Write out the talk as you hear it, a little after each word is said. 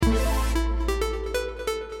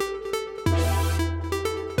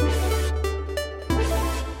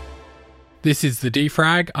This is The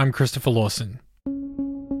Defrag. I'm Christopher Lawson.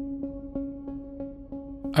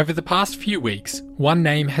 Over the past few weeks, one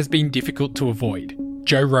name has been difficult to avoid: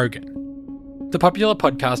 Joe Rogan. The popular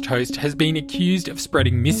podcast host has been accused of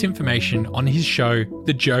spreading misinformation on his show,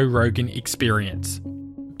 The Joe Rogan Experience.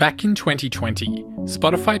 Back in 2020,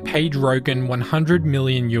 Spotify paid Rogan $100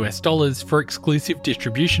 million for exclusive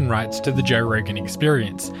distribution rights to The Joe Rogan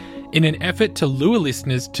Experience, in an effort to lure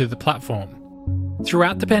listeners to the platform.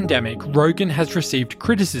 Throughout the pandemic, Rogan has received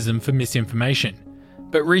criticism for misinformation,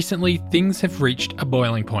 but recently things have reached a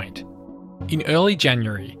boiling point. In early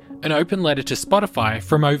January, an open letter to Spotify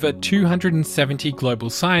from over 270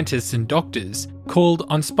 global scientists and doctors called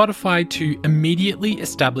on Spotify to immediately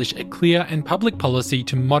establish a clear and public policy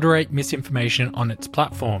to moderate misinformation on its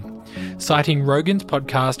platform, citing Rogan's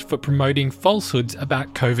podcast for promoting falsehoods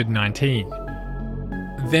about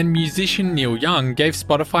COVID-19. Then musician Neil Young gave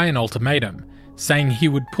Spotify an ultimatum, saying he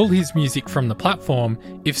would pull his music from the platform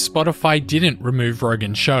if Spotify didn't remove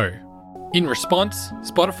Rogan's show. In response,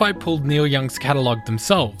 Spotify pulled Neil Young's catalogue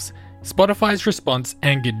themselves. Spotify's response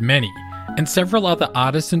angered many, and several other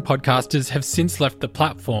artists and podcasters have since left the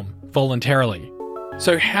platform, voluntarily.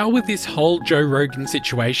 So how will this whole Joe Rogan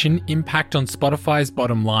situation impact on Spotify's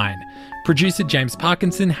bottom line? Producer James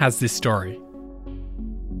Parkinson has this story.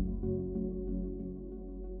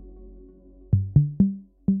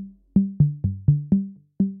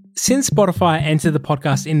 Since Spotify entered the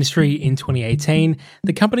podcast industry in 2018,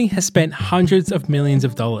 the company has spent hundreds of millions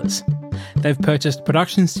of dollars. They've purchased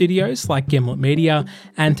production studios like Gimlet Media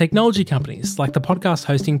and technology companies like the podcast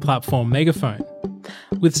hosting platform Megaphone.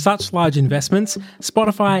 With such large investments,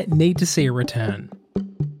 Spotify need to see a return.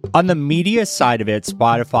 On the media side of it,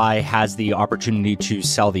 Spotify has the opportunity to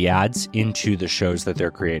sell the ads into the shows that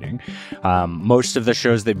they're creating. Most of the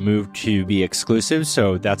shows they've moved to be exclusive,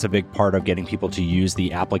 so that's a big part of getting people to use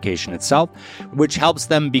the application itself, which helps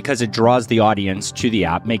them because it draws the audience to the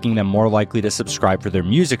app, making them more likely to subscribe for their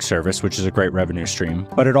music service, which is a great revenue stream.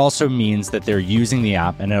 But it also means that they're using the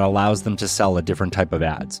app and it allows them to sell a different type of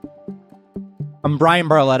ads. I'm Brian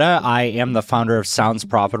Barletta. I am the founder of Sounds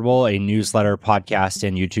Profitable, a newsletter, podcast,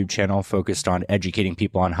 and YouTube channel focused on educating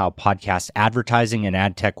people on how podcast advertising and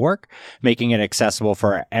ad tech work, making it accessible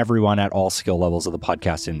for everyone at all skill levels of the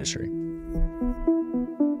podcast industry.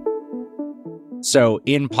 So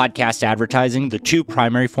in podcast advertising, the two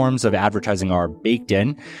primary forms of advertising are baked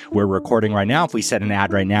in. We're recording right now. If we set an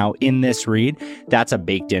ad right now in this read, that's a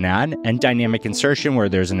baked in ad. And dynamic insertion, where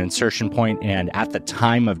there's an insertion point, and at the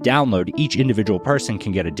time of download, each individual person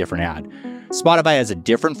can get a different ad. Spotify has a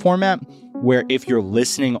different format where if you're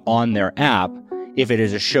listening on their app, if it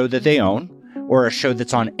is a show that they own, or a show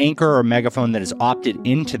that's on Anchor or Megaphone that is opted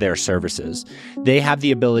into their services, they have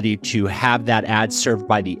the ability to have that ad served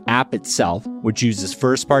by the app itself, which uses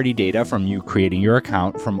first-party data from you creating your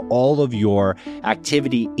account, from all of your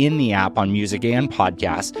activity in the app on music and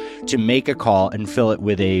podcasts, to make a call and fill it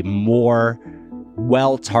with a more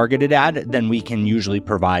well-targeted ad than we can usually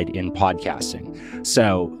provide in podcasting.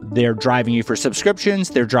 So they're driving you for subscriptions,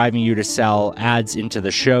 they're driving you to sell ads into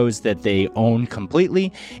the shows that they own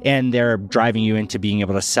completely, and they're driving you into being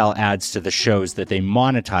able to sell ads to the shows that they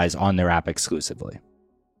monetize on their app exclusively.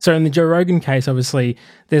 So in the Joe Rogan case, obviously,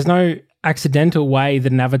 there's no accidental way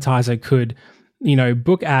that an advertiser could,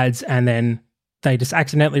 book ads and then they just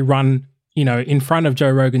accidentally run in front of Joe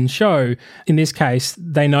Rogan's show. In this case,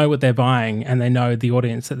 they know what they're buying and they know the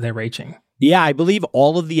audience that they're reaching. Yeah, I believe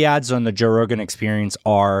all of the ads on the Joe Rogan Experience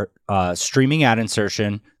are streaming ad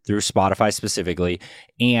insertion through Spotify specifically,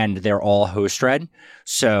 and they're all host-read.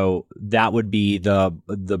 So that would be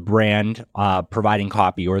the brand providing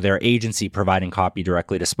copy, or their agency providing copy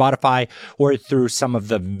directly to Spotify, or through some of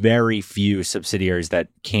the very few subsidiaries that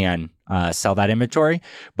can sell that inventory.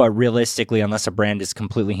 But realistically, unless a brand is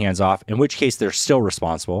completely hands-off, in which case they're still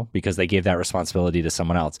responsible because they gave that responsibility to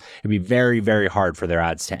someone else, it'd be very, very hard for their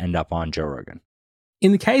ads to end up on Joe Rogan.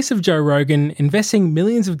 In the case of Joe Rogan, investing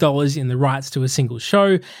millions of dollars in the rights to a single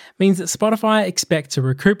show means that Spotify expect to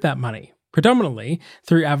recoup that money, predominantly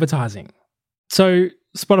through advertising. So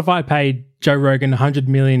Spotify paid Joe Rogan $100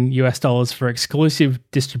 million for exclusive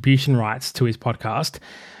distribution rights to his podcast.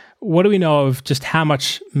 What do we know of just how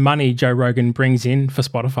much money Joe Rogan brings in for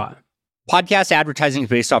Spotify? Podcast advertising is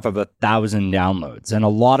based off of 1,000 downloads. And a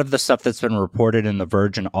lot of the stuff that's been reported in The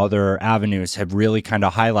Verge and other avenues have really kind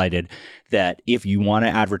of highlighted that if you want to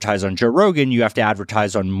advertise on Joe Rogan, you have to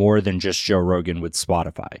advertise on more than just Joe Rogan with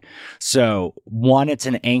Spotify. So one, it's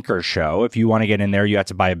an anchor show. If you want to get in there, you have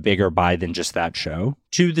to buy a bigger buy than just that show.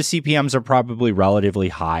 Two, the CPMs are probably relatively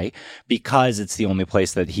high because it's the only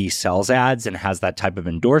place that he sells ads and has that type of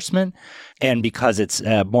endorsement, and because it's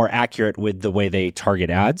more accurate with the way they target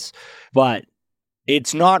ads. But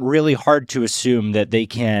it's not really hard to assume that they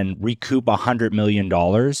can recoup $100 million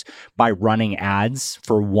by running ads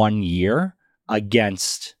for 1 year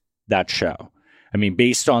against that show. I mean,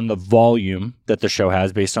 based on the volume that the show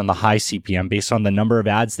has, based on the high CPM, based on the number of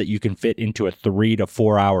ads that you can fit into a 3 to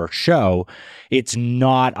 4 hour show, it's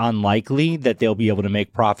not unlikely that they'll be able to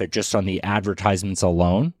make profit just on the advertisements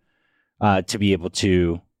alone to be able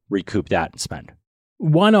to recoup that and spend.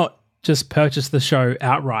 Why not just purchase the show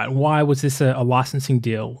outright? Why was this a licensing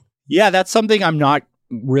deal? Yeah, that's something I'm not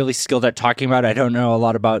really skilled at talking about. I don't know a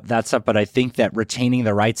lot about that stuff, but I think that retaining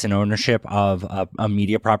the rights and ownership of a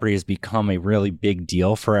media property has become a really big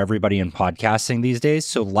deal for everybody in podcasting these days.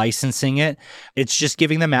 So licensing it, it's just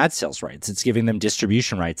giving them ad sales rights. It's giving them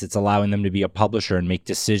distribution rights. It's allowing them to be a publisher and make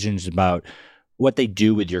decisions about what they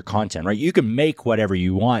do with your content, right? You can make whatever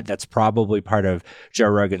you want. That's probably part of Joe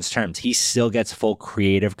Rogan's terms. He still gets full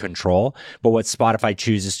creative control, but what Spotify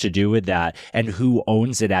chooses to do with that and who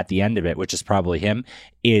owns it at the end of it, which is probably him,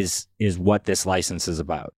 is what this license is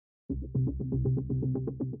about.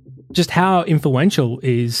 Just how influential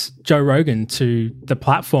is Joe Rogan to the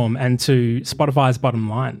platform and to Spotify's bottom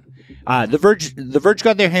line? The Verge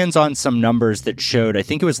got their hands on some numbers that showed, I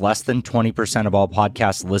think it was less than 20% of all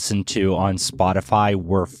podcasts listened to on Spotify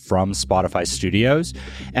were from Spotify Studios.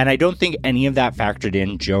 And I don't think any of that factored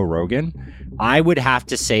in Joe Rogan. I would have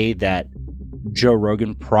to say that Joe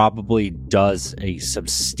Rogan probably does a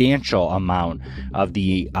substantial amount of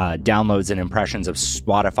the downloads and impressions of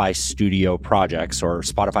Spotify studio projects or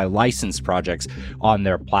Spotify licensed projects on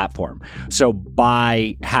their platform. So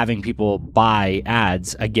by having people buy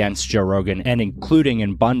ads against Joe Rogan and including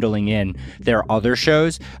and bundling in their other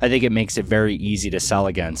shows, I think it makes it very easy to sell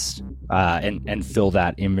against and fill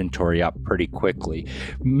that inventory up pretty quickly.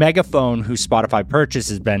 Megaphone, who Spotify purchased,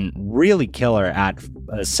 has been really killer at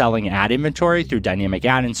selling ad inventory through dynamic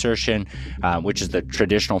ad insertion, which is the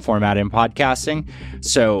traditional format in podcasting.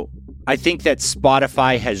 So I think that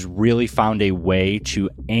Spotify has really found a way to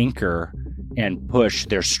anchor and push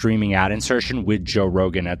their streaming ad insertion with Joe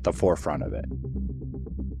Rogan at the forefront of it.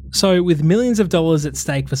 So with millions of dollars at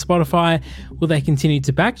stake for Spotify, will they continue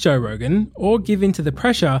to back Joe Rogan or give in to the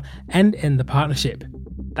pressure and end the partnership?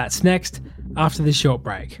 That's next, after this short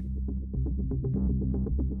break.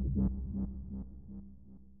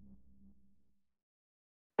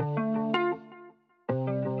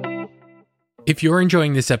 If you're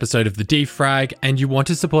enjoying this episode of The Defrag and you want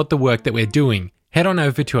to support the work that we're doing, head on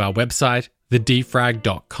over to our website,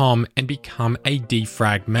 thedefrag.com, and become a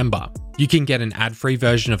Defrag member. You can get an ad-free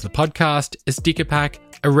version of the podcast, a sticker pack,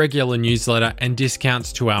 a regular newsletter, and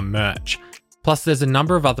discounts to our merch. Plus, there's a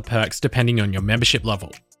number of other perks depending on your membership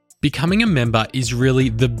level. Becoming a member is really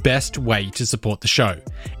the best way to support the show.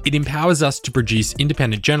 It empowers us to produce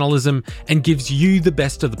independent journalism and gives you the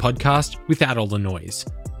best of the podcast without all the noise.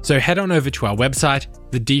 So head on over to our website,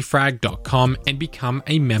 thedefrag.com, and become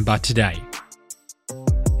a member today.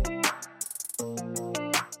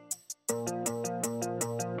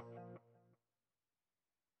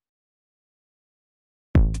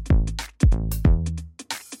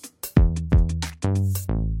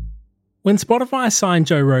 When Spotify signed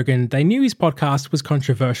Joe Rogan, they knew his podcast was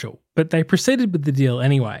controversial, but they proceeded with the deal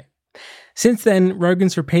anyway. Since then,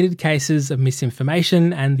 Rogan's repeated cases of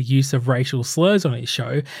misinformation and the use of racial slurs on his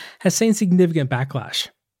show has seen significant backlash.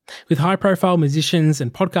 With high-profile musicians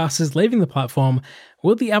and podcasters leaving the platform,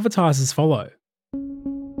 will the advertisers follow?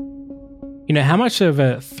 How much of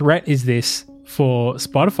a threat is this for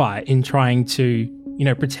Spotify in trying to,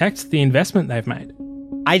 protect the investment they've made?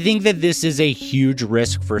 I think that this is a huge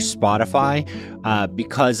risk for Spotify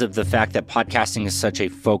because of the fact that podcasting is such a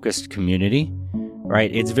focused community,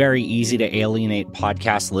 right? It's very easy to alienate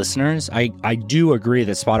podcast listeners. I do agree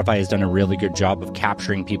that Spotify has done a really good job of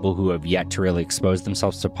capturing people who have yet to really expose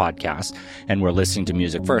themselves to podcasts and were listening to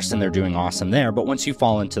music first, and they're doing awesome there. But once you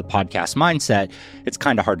fall into the podcast mindset, it's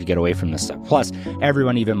kind of hard to get away from this stuff. Plus,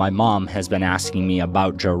 everyone, even my mom, has been asking me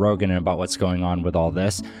about Joe Rogan and about what's going on with all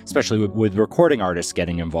this, especially with recording artists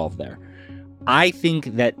getting involved there. I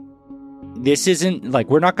think that this isn't like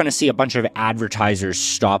we're not going to see a bunch of advertisers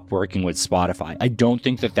stop working with Spotify. I don't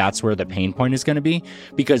think that that's where the pain point is going to be,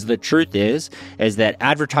 because the truth is that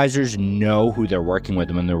advertisers know who they're working with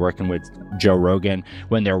when they're working with Joe Rogan,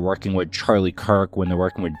 when they're working with Charlie Kirk, when they're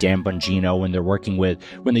working with Dan Bongino,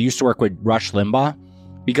 when they used to work with Rush Limbaugh,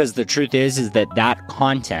 because the truth is that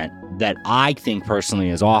content that I think personally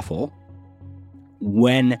is awful,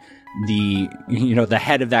 when the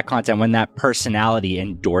head of that content, when that personality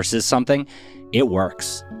endorses something, it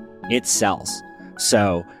works. It sells.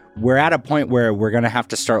 So we're at a point where we're going to have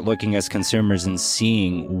to start looking as consumers and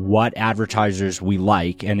seeing what advertisers we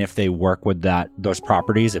like, and if they work with those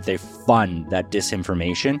properties, if they fund that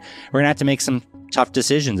disinformation, we're going to have to make some tough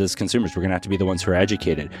decisions as consumers. We're going to have to be the ones who are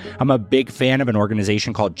educated. I'm a big fan of an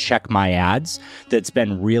organization called Check My Ads that's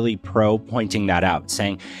been really pro pointing that out,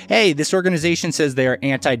 saying, hey, this organization says they're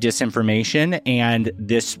anti-disinformation, and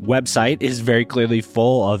this website is very clearly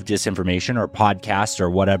full of disinformation or podcasts or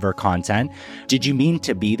whatever content. Did you mean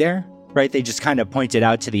to be there? Right? They just kind of pointed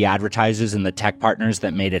out to the advertisers and the tech partners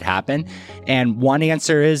that made it happen. And one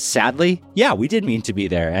answer is, sadly, yeah, we did mean to be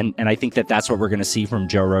there. And I think that that's what we're going to see from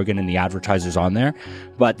Joe Rogan and the advertisers on there.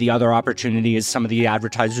 But the other opportunity is some of the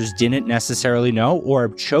advertisers didn't necessarily know or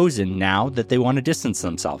have chosen now that they want to distance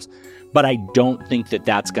themselves. But I don't think that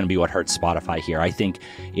that's going to be what hurts Spotify here. I think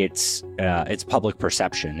it's public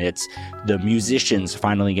perception. It's the musicians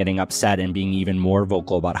finally getting upset and being even more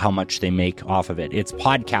vocal about how much they make off of it. It's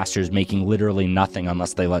podcasters making literally nothing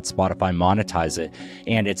unless they let Spotify monetize it.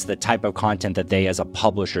 And it's the type of content that they as a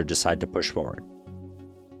publisher decide to push forward.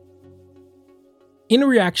 In a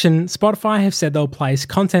reaction, Spotify have said they'll place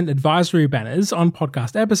content advisory banners on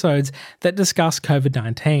podcast episodes that discuss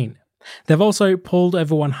COVID-19. They've also pulled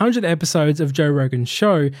over 100 episodes of Joe Rogan's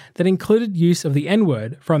show that included use of the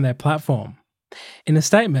N-word from their platform. In a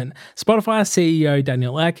statement, Spotify CEO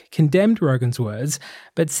Daniel Ek condemned Rogan's words,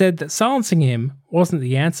 but said that silencing him wasn't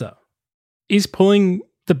the answer. Is pulling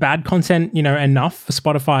the bad content, enough for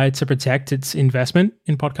Spotify to protect its investment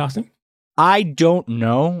in podcasting? I don't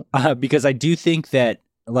know, because I do think that,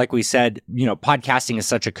 like we said, podcasting is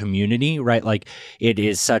such a community, right? Like it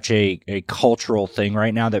is such a cultural thing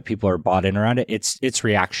right now that people are bought in around it. It's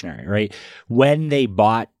reactionary, right? When they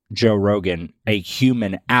bought Joe Rogan, a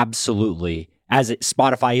human, absolutely,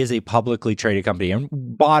 Spotify is a publicly traded company and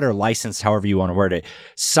bought or licensed, however you want to word it.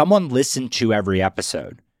 Someone listened to every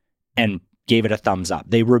episode and gave it a thumbs up.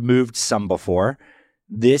 They removed some before.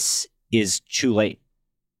 This is too late.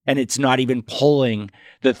 And it's not even pulling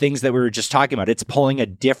the things that we were just talking about. It's pulling a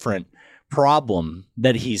different problem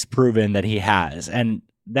that he's proven that he has. And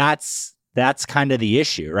that's kind of the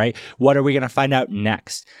issue, right? What are we going to find out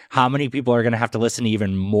next? How many people are going to have to listen to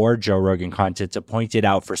even more Joe Rogan content to point it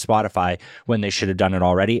out for Spotify when they should have done it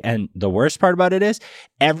already? And the worst part about it is,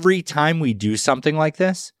 every time we do something like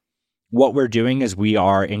this, what we're doing is we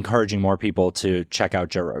are encouraging more people to check out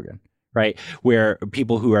Joe Rogan. Right? Where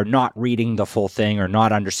people who are not reading the full thing or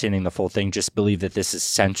not understanding the full thing just believe that this is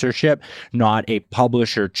censorship, not a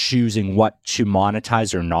publisher choosing what to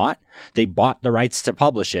monetize or not. They bought the rights to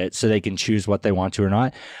publish it so they can choose what they want to or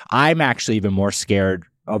not. I'm actually even more scared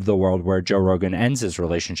of the world where Joe Rogan ends his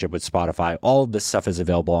relationship with Spotify. All of this stuff is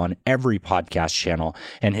available on every podcast channel,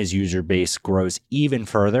 and his user base grows even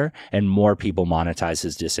further and more people monetize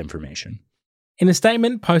his disinformation. In a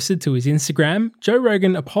statement posted to his Instagram, Joe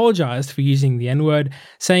Rogan apologized for using the N-word,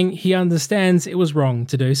 saying he understands it was wrong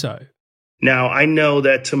to do so. Now, I know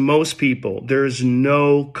that to most people, there's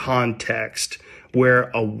no context where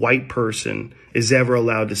a white person is ever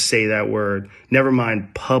allowed to say that word, never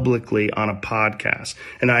mind publicly on a podcast.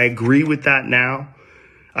 And I agree with that now.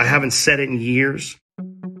 I haven't said it in years.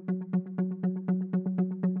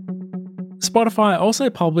 Spotify also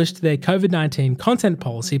published their COVID-19 content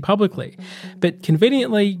policy publicly, but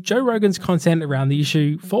conveniently, Joe Rogan's content around the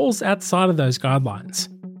issue falls outside of those guidelines.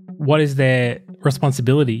 What is their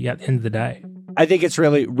responsibility at the end of the day? I think it's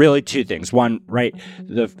really two things. One, right,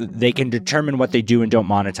 they can determine what they do and don't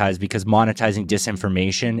monetize, because monetizing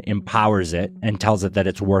disinformation empowers it and tells it that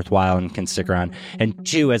it's worthwhile and can stick around. And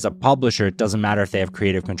two, as a publisher, it doesn't matter if they have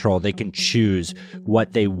creative control. They can choose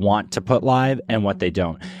what they want to put live and what they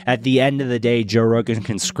don't. At the end of the day, Joe Rogan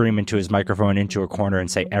can scream into his microphone into a corner and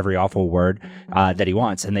say every awful word that he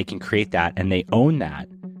wants, and they can create that, and they own that.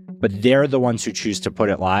 But they're the ones who choose to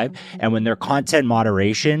put it live. And when their content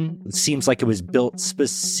moderation seems like it was built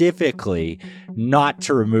specifically not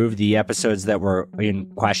to remove the episodes that were in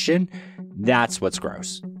question, that's what's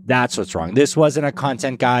gross. That's what's wrong. This wasn't a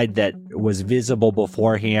content guide that was visible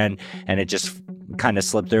beforehand and it just kind of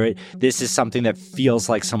slipped through it. This is something that feels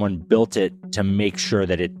like someone built it to make sure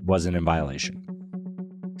that it wasn't in violation.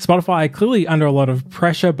 Spotify clearly under a lot of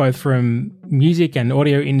pressure, both from music and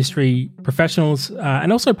audio industry professionals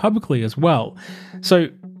and also publicly as well. So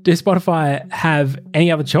does Spotify have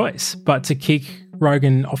any other choice but to kick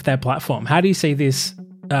Rogan off their platform? How do you see this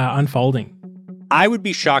unfolding? I would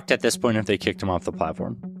be shocked at this point if they kicked him off the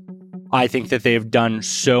platform. I think that they've done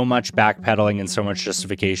so much backpedaling and so much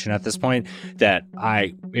justification at this point that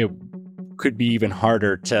it could be even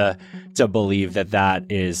harder to believe that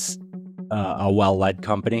is a well-led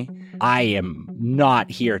company. I am not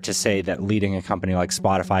here to say that leading a company like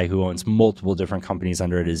Spotify, who owns multiple different companies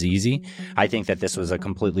under it, is easy. I think that this was a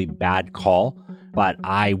completely bad call, but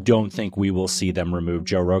I don't think we will see them remove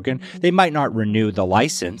Joe Rogan. They might not renew the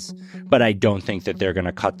license, but I don't think that they're going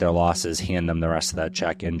to cut their losses, hand them the rest of that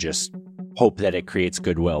check, and just hope that it creates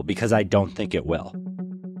goodwill, because I don't think it will.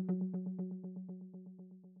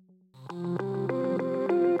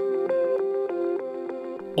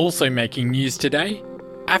 Also making news today,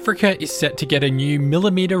 Africa is set to get a new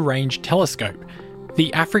millimetre range telescope.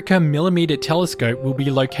 The Africa Millimetre Telescope will be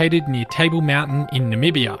located near Table Mountain in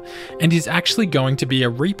Namibia and is actually going to be a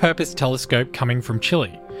repurposed telescope coming from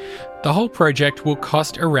Chile. The whole project will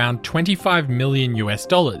cost around $25 million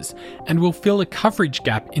and will fill a coverage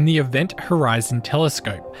gap in the Event Horizon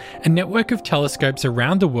Telescope, a network of telescopes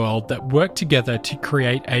around the world that work together to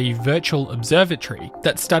create a virtual observatory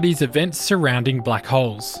that studies events surrounding black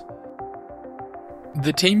holes.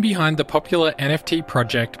 The team behind the popular NFT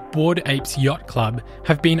project Bored Apes Yacht Club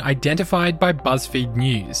have been identified by BuzzFeed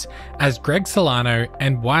News as Greg Solano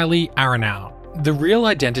and Wiley Aronow. The real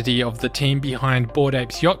identity of the team behind Bored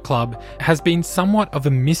Apes Yacht Club has been somewhat of a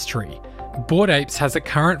mystery. Bored Apes has a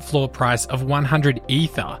current floor price of 100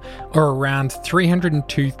 Ether, or around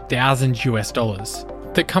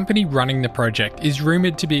 $302,000. The company running the project is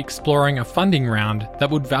rumoured to be exploring a funding round that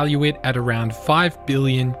would value it at around $5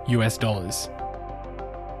 billion.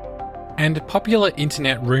 And popular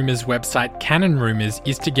internet rumours website Canon Rumours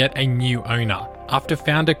is to get a new owner, after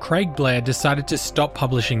founder Craig Blair decided to stop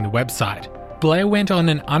publishing the website. Blair went on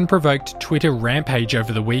an unprovoked Twitter rampage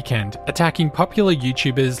over the weekend, attacking popular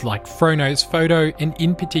YouTubers like Frono's Photo and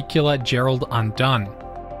in particular Gerald Undone.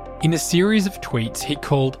 In a series of tweets, he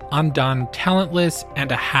called Undone talentless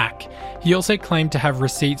and a hack. He also claimed to have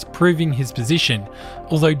receipts proving his position,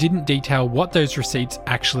 although didn't detail what those receipts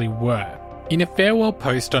actually were. In a farewell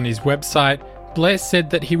post on his website, Blair said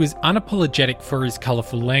that he was unapologetic for his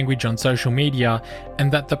colourful language on social media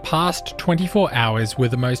and that the past 24 hours were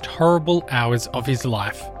the most horrible hours of his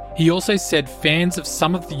life. He also said fans of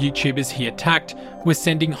some of the YouTubers he attacked were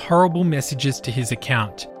sending horrible messages to his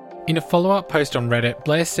account. In a follow-up post on Reddit,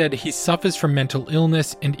 Blair said he suffers from mental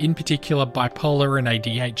illness and in particular bipolar and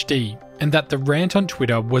ADHD, and that the rant on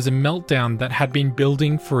Twitter was a meltdown that had been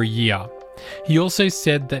building for a year. He also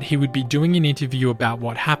said that he would be doing an interview about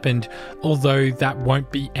what happened, although that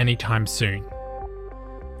won't be anytime soon.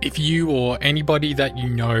 If you or anybody that you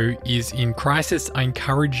know is in crisis, I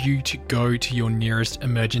encourage you to go to your nearest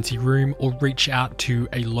emergency room or reach out to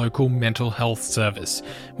a local mental health service.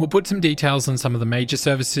 We'll put some details on some of the major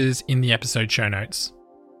services in the episode show notes.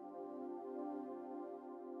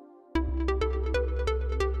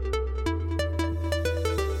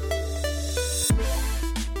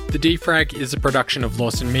 The Defrag is a production of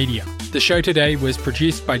Lawson Media. The show today was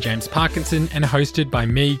produced by James Parkinson and hosted by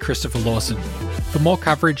me, Christopher Lawson. For more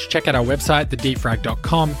coverage, check out our website,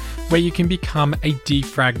 thedefrag.com, where you can become a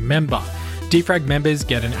Defrag member. Defrag members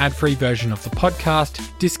get an ad-free version of the podcast,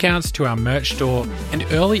 discounts to our merch store, and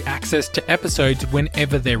early access to episodes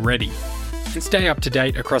whenever they're ready. And stay up to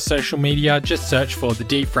date across social media, just search for The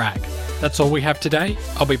Defrag. That's all we have today.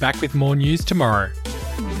 I'll be back with more news tomorrow.